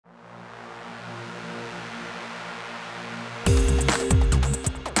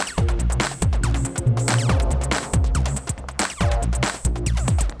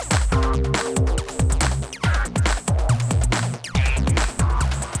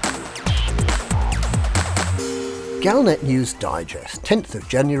Galnet News Digest, 10th of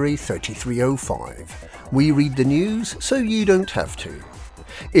January 3305. We read the news so you don't have to.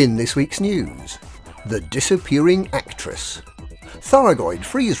 In this week's news, the disappearing actress. Thargoid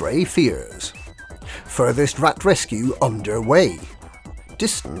freeze ray fears. Furthest rat rescue underway.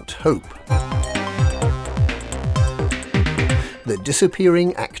 Distant hope. The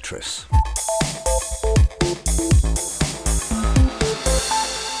disappearing actress.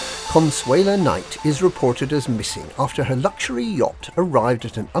 Consuela Knight is reported as missing after her luxury yacht arrived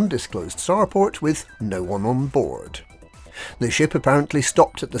at an undisclosed starport with no one on board. The ship apparently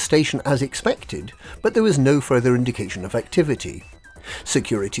stopped at the station as expected, but there was no further indication of activity.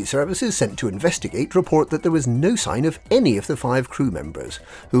 Security services sent to investigate report that there was no sign of any of the 5 crew members,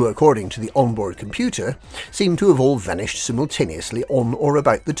 who, according to the onboard computer, seem to have all vanished simultaneously on or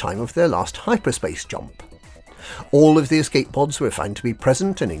about the time of their last hyperspace jump. All of the escape pods were found to be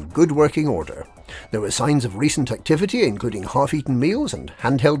present and in good working order. There were signs of recent activity, including half-eaten meals and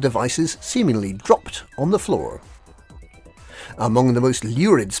handheld devices seemingly dropped on the floor. Among the most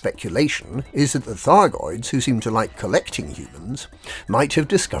lurid speculation is that the Thargoids, who seem to like collecting humans, might have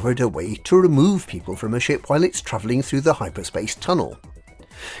discovered a way to remove people from a ship while it's travelling through the hyperspace tunnel.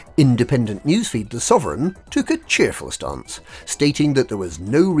 Independent newsfeed The Sovereign took a cheerful stance, stating that there was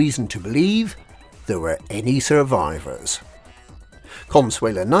no reason to believe there were any survivors.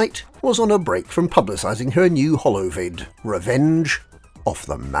 Consuela Knight was on a break from publicising her new holovid, Revenge of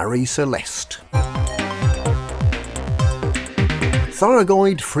the Mary Celeste.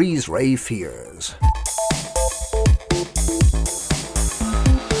 Thargoid freeze ray fears.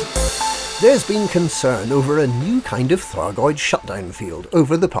 There's been concern over a new kind of Thargoid shutdown field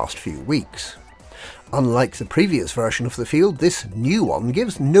over the past few weeks. Unlike the previous version of the field, this new one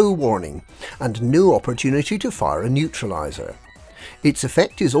gives no warning and no opportunity to fire a neutraliser. Its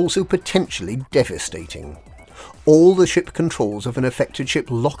effect is also potentially devastating. All the ship controls of an affected ship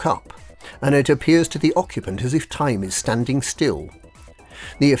lock up, and it appears to the occupant as if time is standing still.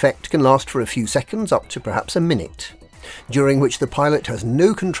 The effect can last for a few seconds up to perhaps a minute, during which the pilot has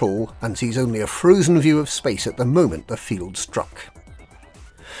no control and sees only a frozen view of space at the moment the field struck.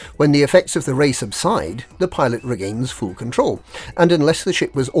 When the effects of the ray subside, the pilot regains full control, and unless the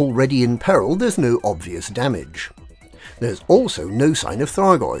ship was already in peril, there's no obvious damage. There's also no sign of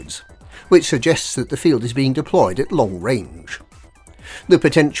Thargoids, which suggests that the field is being deployed at long range. The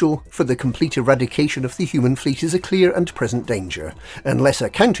potential for the complete eradication of the human fleet is a clear and present danger, unless a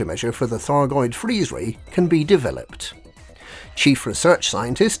countermeasure for the Thargoid freeze ray can be developed. Chief Research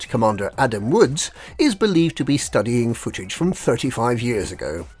Scientist Commander Adam Woods is believed to be studying footage from 35 years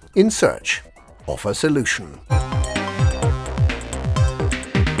ago, in search of a solution.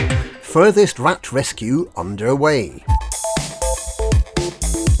 Furthest rat rescue underway.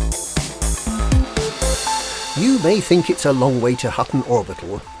 You may think it's a long way to Hutton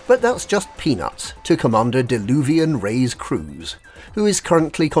Orbital, but that's just peanuts to Commander Diluvian Ray's cruise, who is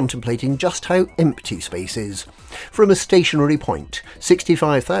currently contemplating just how empty space is, from a stationary point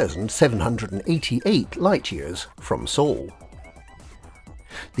 65,788 light-years from Sol.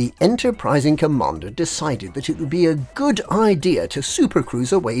 The enterprising commander decided that it would be a good idea to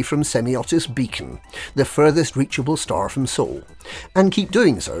supercruise away from Semiotis Beacon, the furthest reachable star from Sol, and keep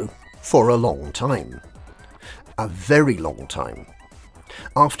doing so for a long time. A very long time.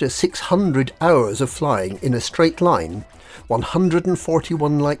 After 600 hours of flying in a straight line,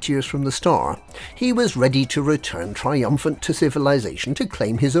 141 light-years from the star, he was ready to return triumphant to civilization to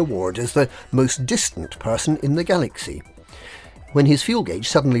claim his award as the most distant person in the galaxy, when his fuel gauge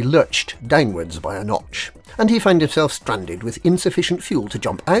suddenly lurched downwards by a notch, and he found himself stranded with insufficient fuel to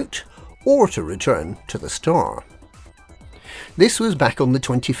jump out or to return to the star. This was back on the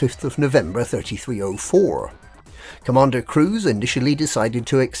 25th of November 3304. Commander Cruz initially decided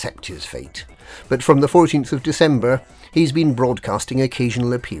to accept his fate, but from the 14th of December, he's been broadcasting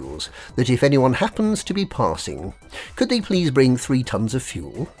occasional appeals that if anyone happens to be passing, could they please bring 3 tons of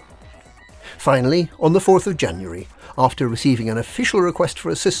fuel? Finally, on the 4th of January, after receiving an official request for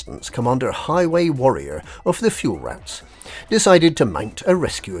assistance, Commander Highway Warrior of the Fuel Rats decided to mount a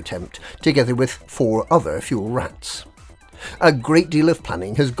rescue attempt together with 4 other Fuel Rats. A great deal of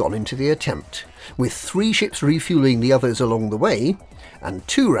planning has gone into the attempt, with 3 ships refuelling the others along the way, and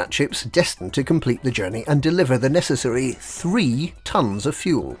 2 rat ships destined to complete the journey and deliver the necessary 3 tons of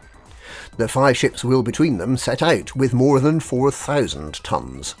fuel. The 5 ships will between them set out with more than 4,000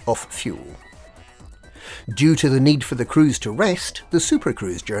 tons of fuel. Due to the need for the crews to rest, the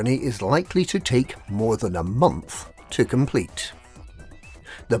supercruise journey is likely to take more than a month to complete.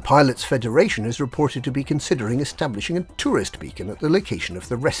 The Pilots Federation is reported to be considering establishing a tourist beacon at the location of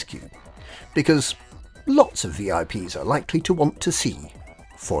the rescue, because lots of VIPs are likely to want to see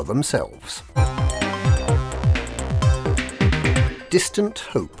for themselves. Distant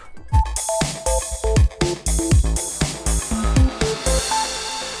Hope.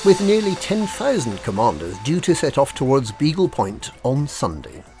 With nearly 10,000 commanders due to set off towards Beagle Point on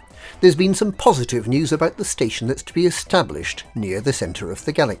Sunday, there's been some positive news about the station that's to be established near the centre of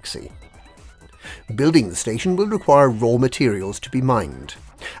the galaxy. Building the station will require raw materials to be mined,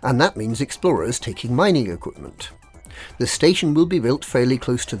 and that means explorers taking mining equipment. The station will be built fairly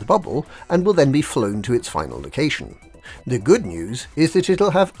close to the bubble and will then be flown to its final location. The good news is that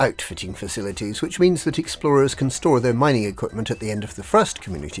it'll have outfitting facilities, which means that explorers can store their mining equipment at the end of the first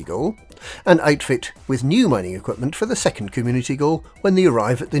community goal, and outfit with new mining equipment for the second community goal when they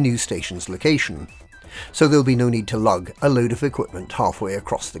arrive at the new station's location. So there'll be no need to lug a load of equipment halfway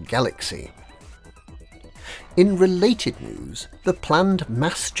across the galaxy. In related news, the planned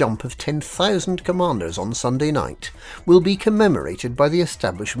mass jump of 10,000 commanders on Sunday night will be commemorated by the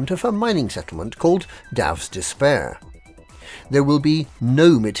establishment of a mining settlement called Dav's Despair. There will be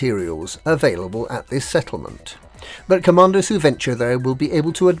no materials available at this settlement, but commanders who venture there will be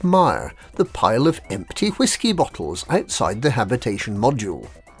able to admire the pile of empty whiskey bottles outside the habitation module.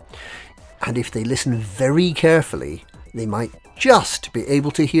 And if they listen very carefully, they might just be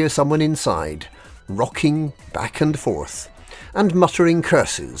able to hear someone inside rocking back and forth and muttering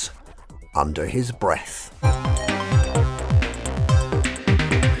curses under his breath.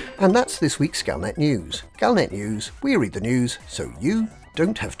 And that's this week's Galnet News. Galnet News, we read the news so you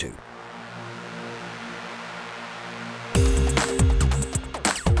don't have to.